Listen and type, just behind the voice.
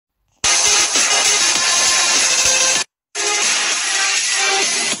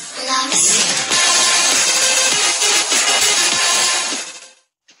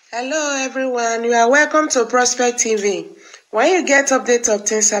Hello everyone, you are welcome to Prospect TV. When you get updates of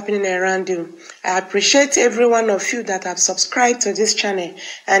things happening around you, I appreciate every one of you that have subscribed to this channel.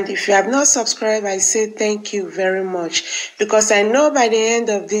 And if you have not subscribed, I say thank you very much, because I know by the end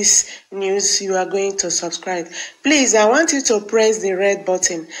of this news you are going to subscribe. Please, I want you to press the red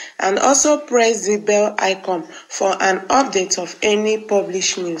button and also press the bell icon for an update of any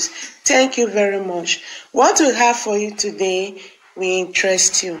published news. Thank you very much. What we have for you today will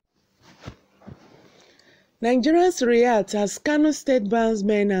interest you. Nigerians react as Kano State bans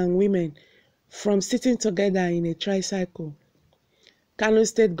men and women from sitting together in a tricycle. Kano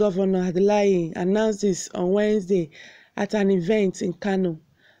State Governor Adelaide announced this on Wednesday at an event in Kano.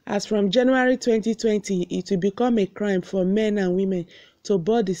 As from January 2020, it will become a crime for men and women to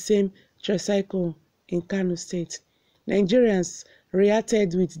board the same tricycle in Kano State. Nigerians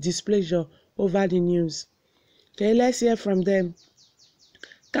reacted with displeasure over the news. Okay, let's hear from them.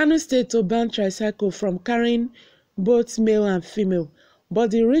 Kano State to ban tricycle from carrying both male and female,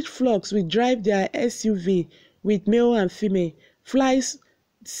 but the rich flocks will drive their SUV with male and female, flies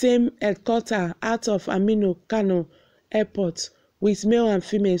same headquarter out of Aminu Kano Airport with male and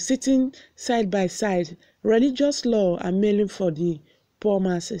female sitting side by side. Religious law and mailing for the poor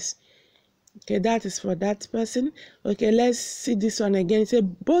masses. Okay, that is for that person. Okay, let's see this one again. It says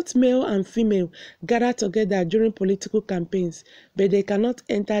both male and female gather together during political campaigns, but they cannot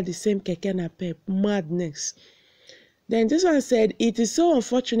enter the same keke napep. Madness. Then this one said, it is so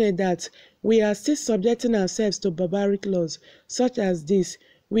unfortunate that we are still subjecting ourselves to barbaric laws such as this.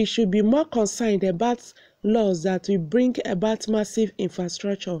 We should be more concerned about laws that will bring about massive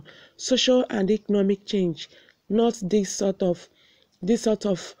infrastructure, social and economic change, not this sort of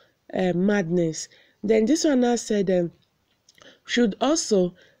madness. Then this one now said, the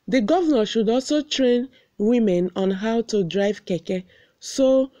governor should also train women on how to drive keke,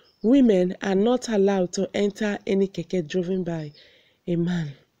 so women are not allowed to enter any keke driven by a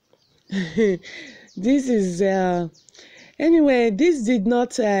man. This is anyway, this did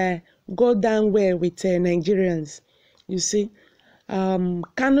not go down well with Nigerians. You see,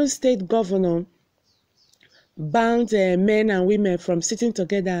 Kano State Governor banned men and women from sitting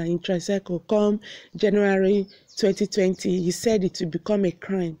together in tricycle come January 2020. He said it will become a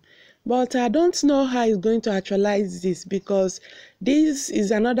crime. But I don't know how he's going to actualize this, because this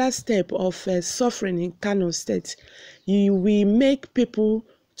is another step of suffering in Kano State. You will make people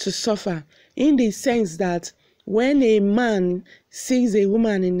to suffer in the sense that when a man sees a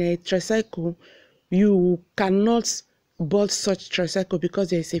woman in a tricycle, you cannot board such tricycle because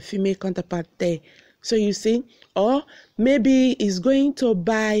there is a female counterpart there. So you see, or maybe he's going to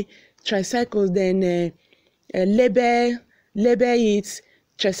buy tricycles, then label it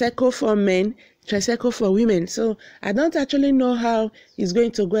tricycle for men, tricycle for women. So I don't actually know how he's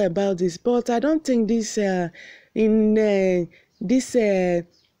going to go about this, but I don't think this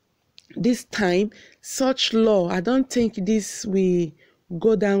this time such law, I don't think this will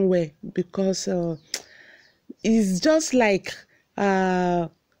go down well, because it's just like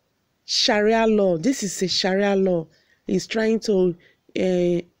Sharia law. This is a Sharia law he's trying to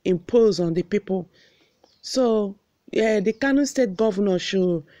impose on the people. So the Kano State Governor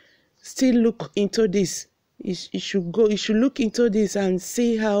should still look into this. He should look into this and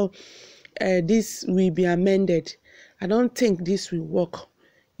see how this will be amended. I don't think this will work.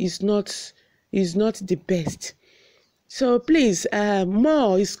 It's not the best. So please,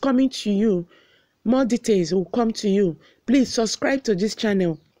 more is coming to you. More details will come to you. Please subscribe to this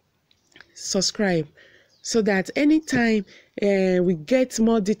channel. Subscribe so that anytime we get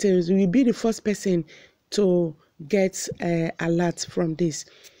more details, we will be the first person to get alert from this.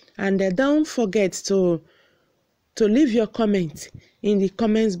 And don't forget to leave your comment in the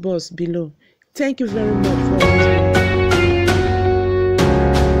comments box below. Thank you very much for watching.